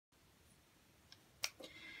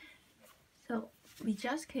We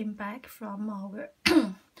just came back from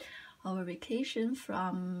our vacation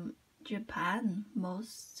from Japan.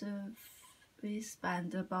 We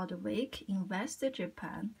spent about a week in West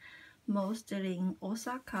Japan, mostly in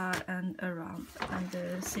Osaka and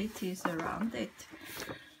the cities around it.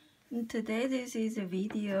 And today this is a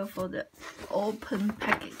video for the open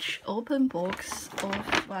box of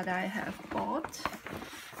what I have bought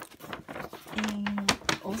in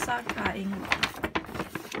Osaka in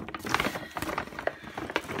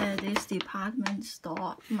this department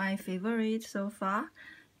store. My favorite so far,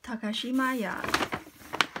 Takashimaya.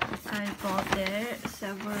 I bought there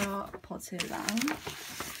several porcelain.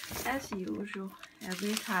 As usual,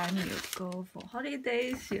 every time you go for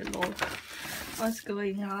holidays, you look what's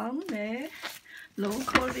going on there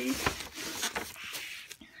locally.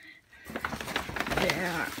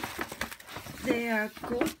 There are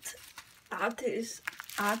good artists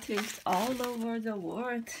all over the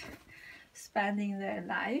world, spending their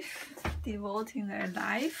life, devoting their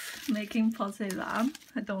life, making porcelain.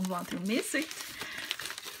 I don't want to miss it.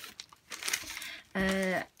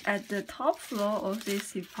 At the top floor of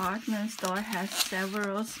this department store has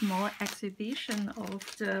several small exhibitions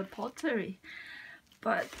of the pottery,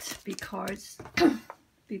 but because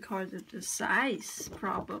of the size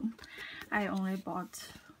problem, I only bought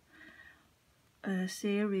a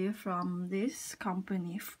series from this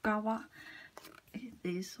company, Fukawa.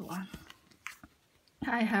 This one.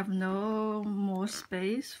 I have no more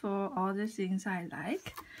space for all the things I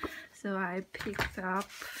like, so I picked up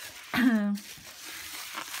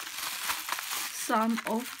some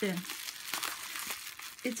of them.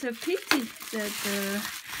 It's a pity that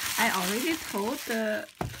I already told the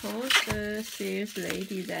sales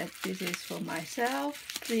lady that this is for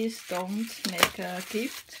myself. Please don't make a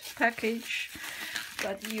gift package.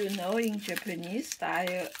 But you know, in Japanese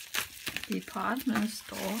style department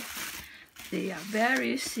store, they are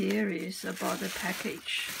very serious about the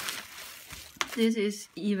package. This is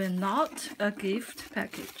even not a gift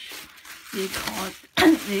package because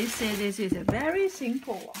they say this is a very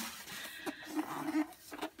simple one.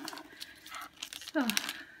 So,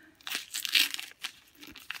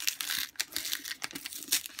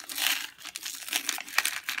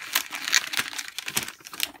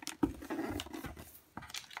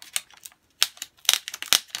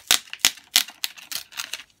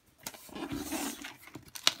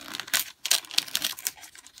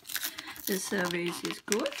 the service is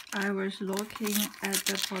good. I was looking at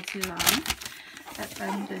the porcelain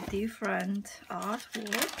and the different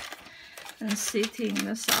artwork and sitting in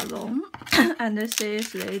the salon and the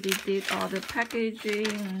sales lady did all the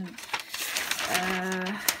packaging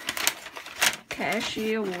and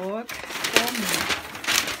cashier work for me.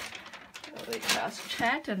 So we just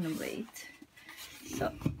chat and wait.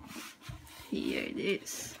 So here it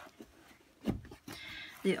is.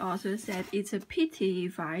 They also said it's a pity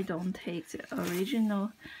if I don't take the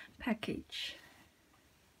original package.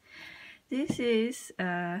 This is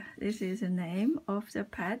the name of the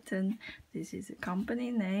pattern. This is a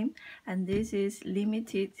company name, and this is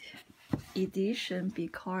limited edition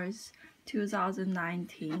because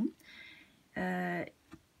 2019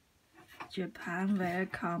 Japan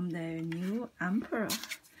welcomed their new emperor.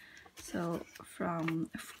 So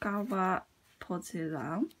from Fukawa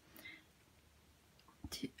Porcelain,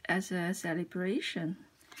 as a celebration,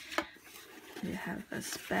 we have a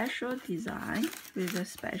special design with a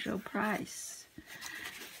special price.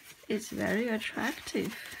 It's very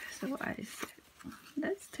attractive, so I said,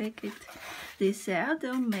 let's take it. They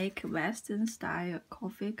seldom make Western style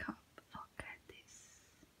coffee cup. Look at this.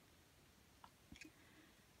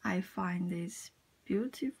 I find this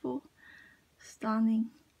beautiful,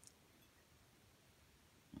 stunning.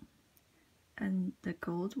 And the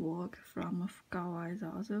gold work from Fukawa is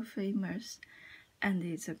also famous, and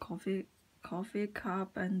it's a coffee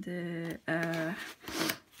cup, and the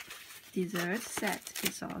dessert set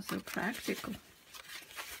is also practical.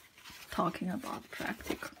 Talking about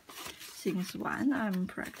practical, since when I'm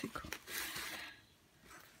practical.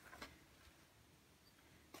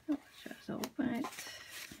 So just open it,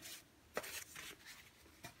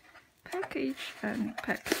 package and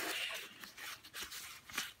package.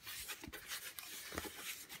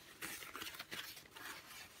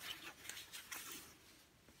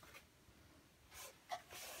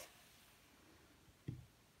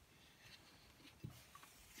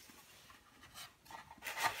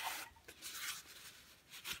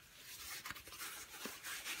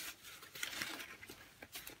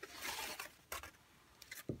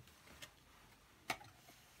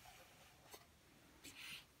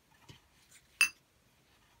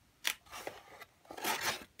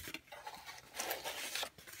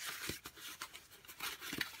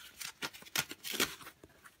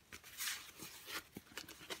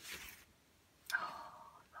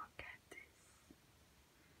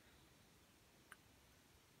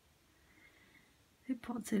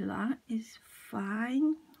 porcelain is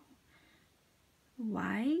fine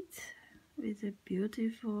white with a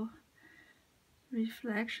beautiful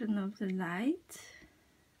reflection of the light,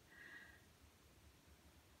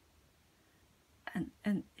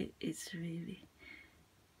 and it's really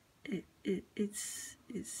it's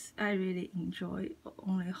I really enjoy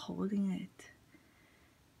only holding it,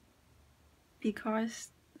 because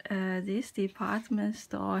this department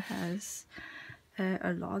store has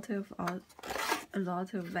a lot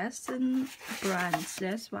of Western brands.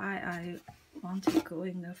 That's why I want to go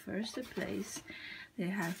in the first place. They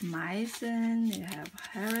have Meissen, they have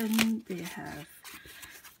Heron, they have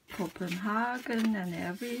Copenhagen and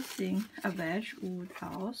everything, a Wedgwood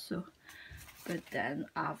also. But then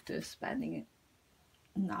after spending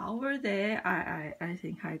an hour there, I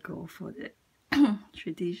think I go for the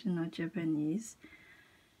traditional Japanese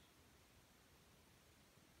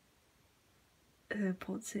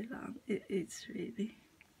porcelain. It's really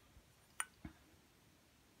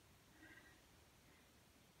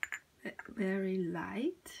very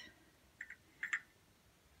light.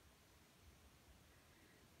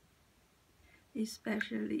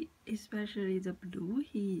 Especially the blue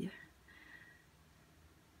here.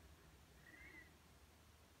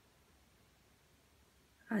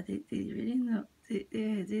 They really know.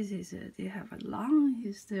 They have a long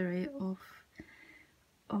history of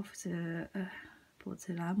the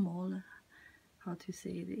porcelain mold. How to say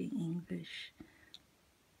it in English?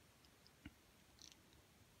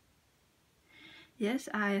 Yes,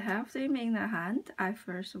 I have them in the hand. I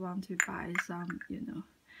first want to buy some,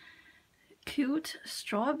 cute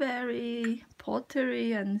strawberry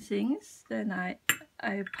pottery and things. Then I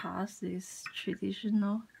pass this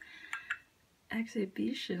traditional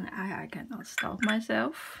exhibition. I cannot stop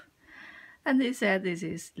myself. And they said this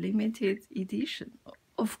is limited edition.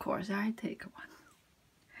 Of course, I take one.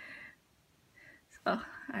 So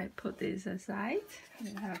I put this aside.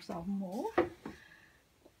 I have some more.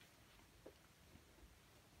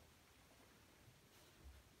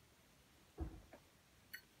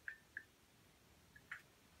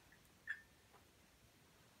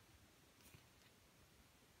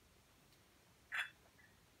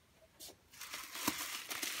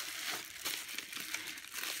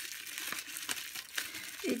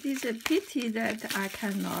 It is a pity that I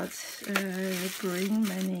cannot bring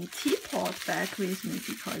many teapots back with me,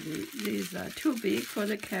 because these are too big for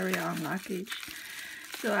the carry-on luggage.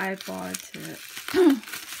 So I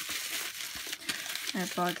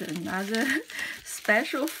bought another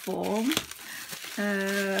special form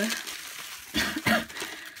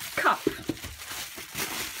cup.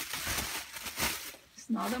 It's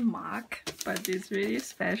not a mug, but it's really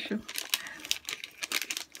special.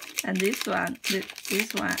 And this one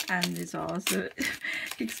and it's also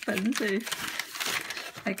expensive,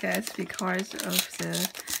 I guess, because of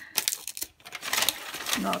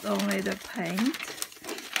not only the paint,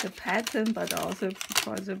 the pattern, but also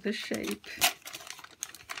because of the shape.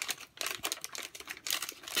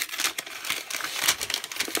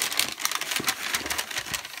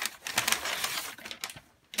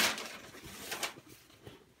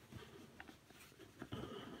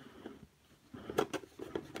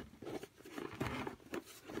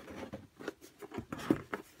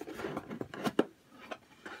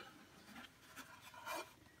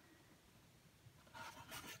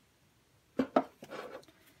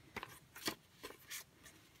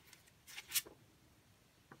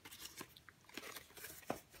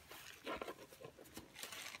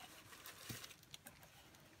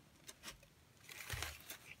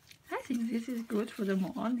 I think this is good for the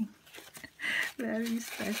morning. Very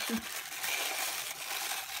special.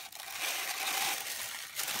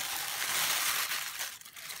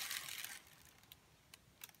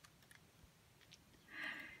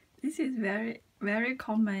 This is very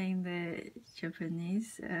common in the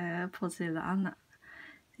Japanese porcelain.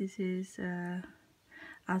 This is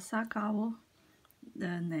Osaka,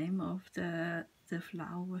 the name of the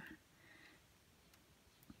flower.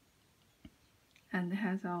 And it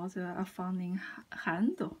has also a funny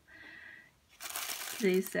handle.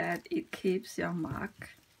 They said it keeps your mug,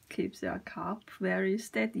 keeps your cup very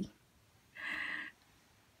steady.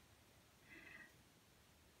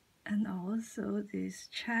 And also this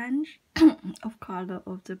change of color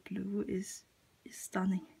of the blue is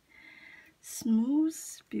stunning. Smooth,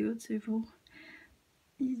 beautiful.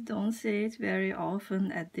 You don't see it very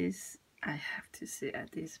often at this, I have to say,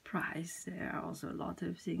 at this price. There are also a lot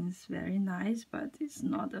of things very nice, but it's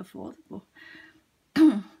not affordable.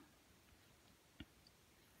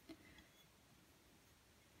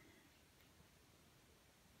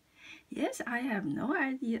 Yes, I have no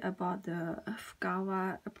idea about the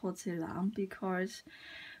Fugawa porcelain, because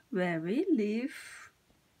where we live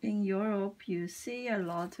in Europe, you see a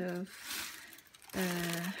lot of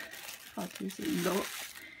how to say, low,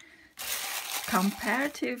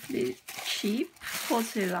 comparatively cheap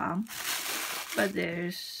porcelain, but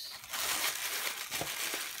you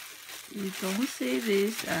don't see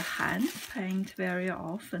this hand paint very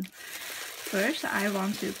often. First, I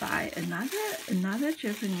want to buy another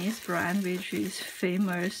Japanese brand which is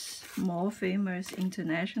famous, more famous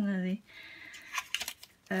internationally.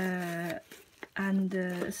 And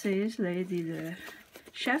the sales lady, the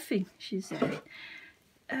chefing, she said,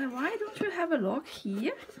 why don't you have a look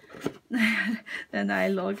here? Then I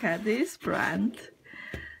look at this brand.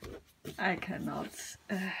 I cannot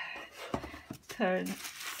turn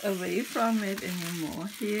away from it anymore.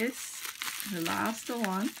 Here's the last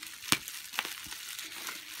one.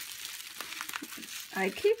 I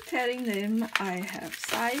keep telling them I have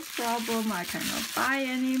size problem, I cannot buy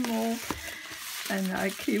anymore. And I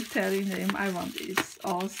keep telling them I want this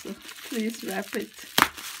also. Please wrap it.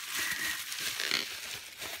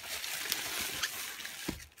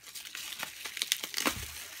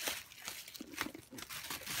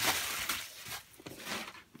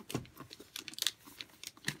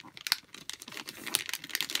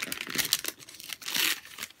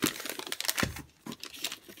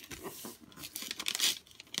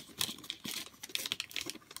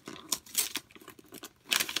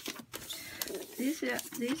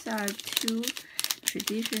 These are two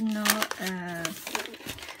traditional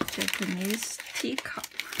Japanese teacup.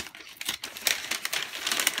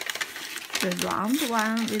 The round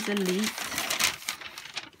one with the lid.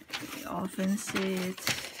 You often see it.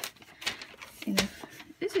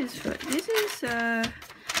 This is a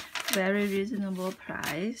very reasonable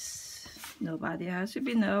price. Nobody has to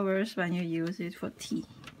be nervous when you use it for tea.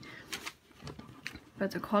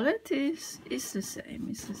 But the quality is the same.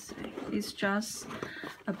 It's the same. It's just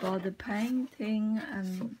about the painting,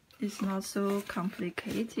 and it's not so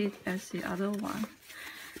complicated as the other one.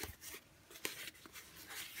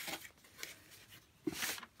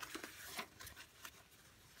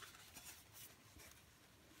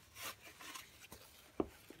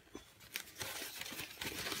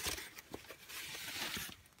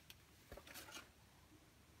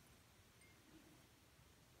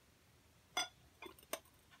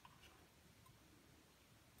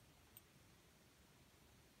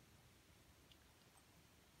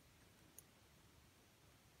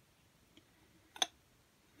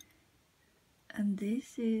 And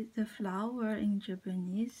this is the flower in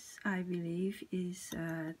Japanese, I believe, is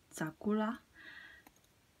sakura.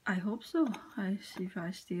 I hope so, if I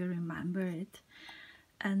still remember it.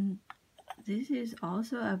 And this is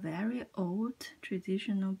also a very old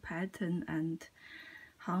traditional pattern, and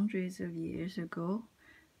hundreds of years ago,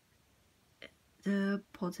 the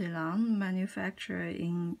porcelain manufacturer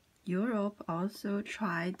in Europe also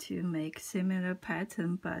tried to make similar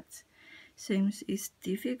pattern, but seems it's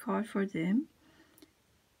difficult for them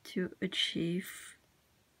to achieve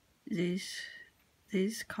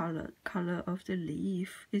this color of the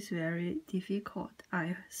leaf. Is very difficult.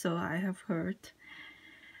 So I have heard.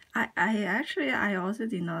 I also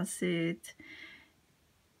did not see it,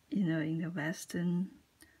 in the Western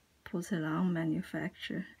porcelain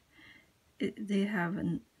manufacture. They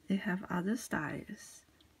have other styles.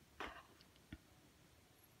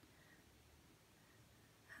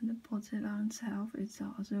 And the porcelain itself is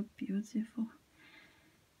also beautiful.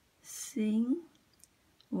 Thin,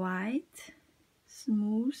 white,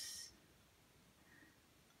 smooth,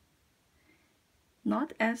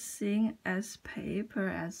 not as thin as paper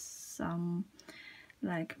as some,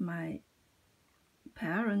 like my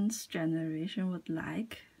parents' generation would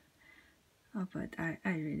like, but I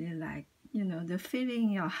really like, the feeling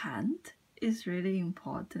in your hand is really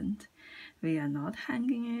important. We are not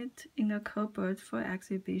hanging it in a cupboard for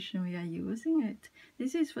exhibition, we are using it.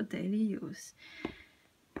 This is for daily use.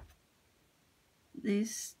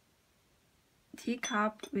 This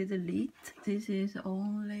teacup with a lid, this is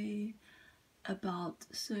only about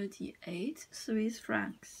 38 Swiss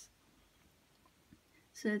francs.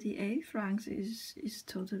 38 francs is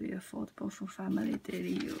totally affordable for family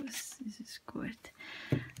daily use. This is good.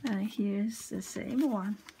 And here's the same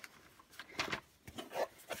one.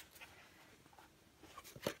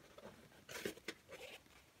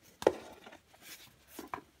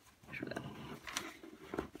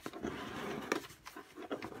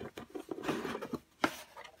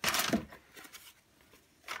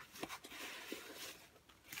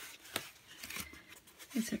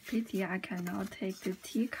 It's a pity I cannot take the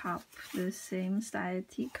teacup, the same style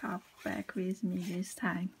teacup, back with me this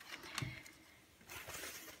time.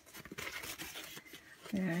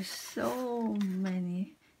 There are so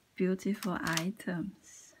many beautiful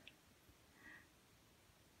items.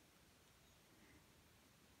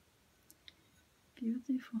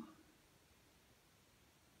 Beautiful.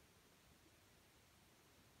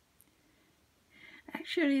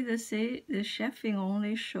 Actually, the chefing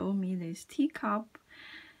only showed me this teacup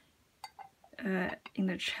in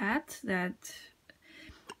the chat that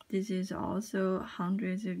this is also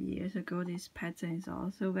hundreds of years ago. This pattern is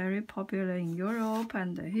also very popular in Europe,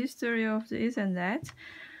 and the history of this and that.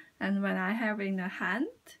 And when I have in the hand,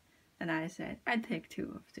 and I said, I take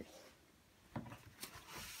 2 of this.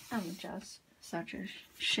 I'm just such a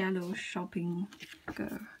shallow shopping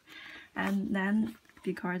girl. And then,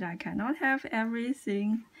 because I cannot have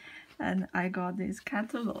everything, and I got this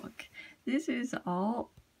catalog. This is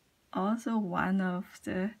also one of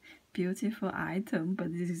the beautiful item,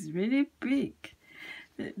 but this is really big.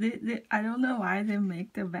 I don't know why they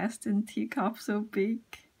make the Western teacup so big.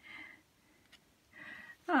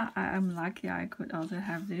 I'm lucky I could also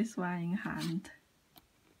have this one in hand.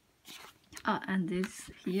 And this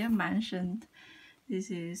here mentioned, this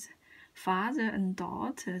is father and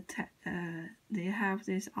daughter. They have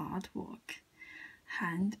this artwork,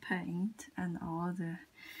 hand paint, and all the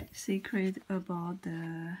secret about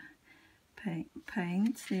the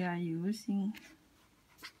paints they are using.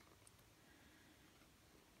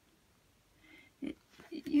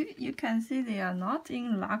 You can see they are not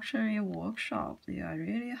in luxury workshop. They are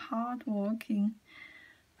really hard working,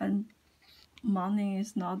 and money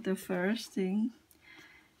is not the first thing.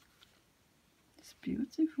 It's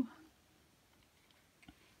beautiful.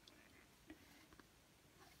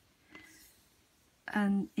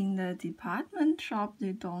 And in the department shop,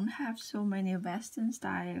 they don't have so many Western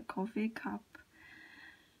style coffee cup.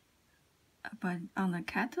 But on the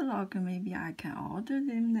catalog, maybe I can order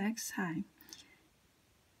them next time.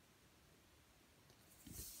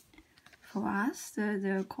 For us,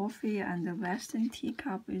 the coffee and the Western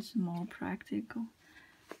teacup is more practical.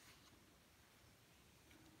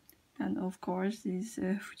 And of course, this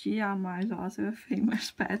Fujiyama is also a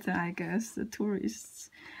famous pattern. I guess the tourists,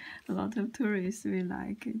 a lot of tourists will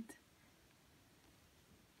like it.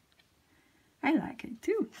 I like it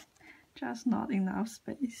too, just not enough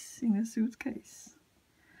space in the suitcase.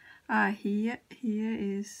 Here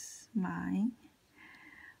is mine.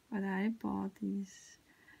 What I bought is,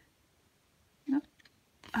 no,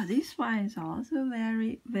 this one is also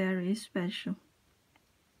very, very special.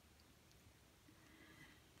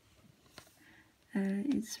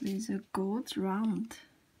 It's with a gold round.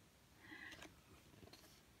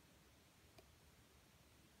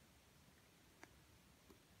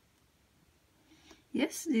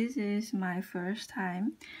 Yes, this is my first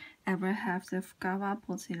time ever have the Fukawa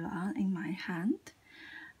porcelain in my hand.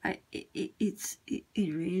 It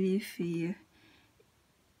really feel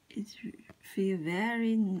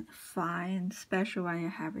very fine and special when you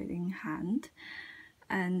have it in hand,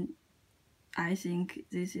 and I think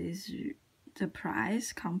this is the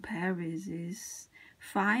price compared with this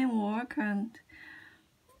fine work and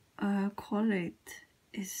quality.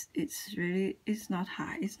 It's not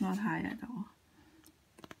high. It's not high at all.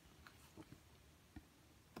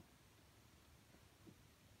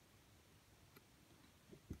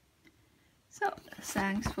 So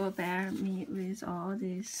thanks for bearing me with all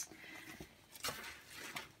this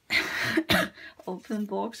open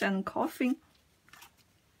box and coughing.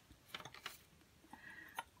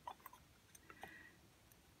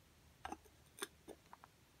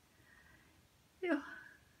 Yeah.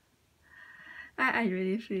 I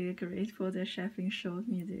really feel grateful that chefing showed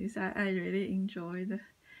me this. I really enjoyed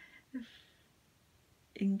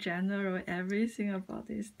in general everything about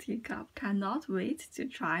this teacup. Cannot wait to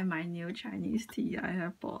try my new Chinese tea I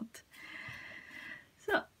have bought.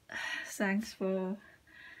 So thanks for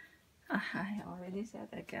I already said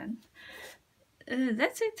again.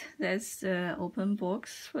 That's it. That's the open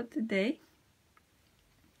box for today.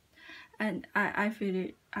 And I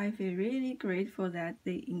feel really grateful that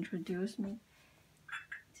they introduced me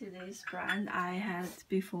to this brand. I had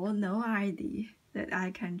before no idea that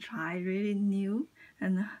I can try really new,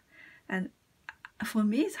 and for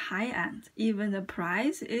me it's high-end. Even the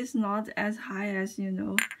price is not as high as, you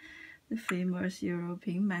know, the famous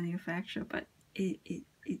European manufacturer, but it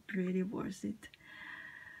really worth it.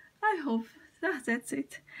 I hope that's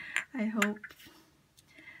it. I hope.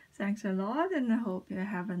 Thanks a lot, and I hope you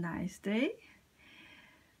have a nice day.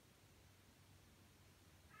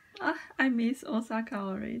 I miss Osaka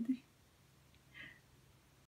already.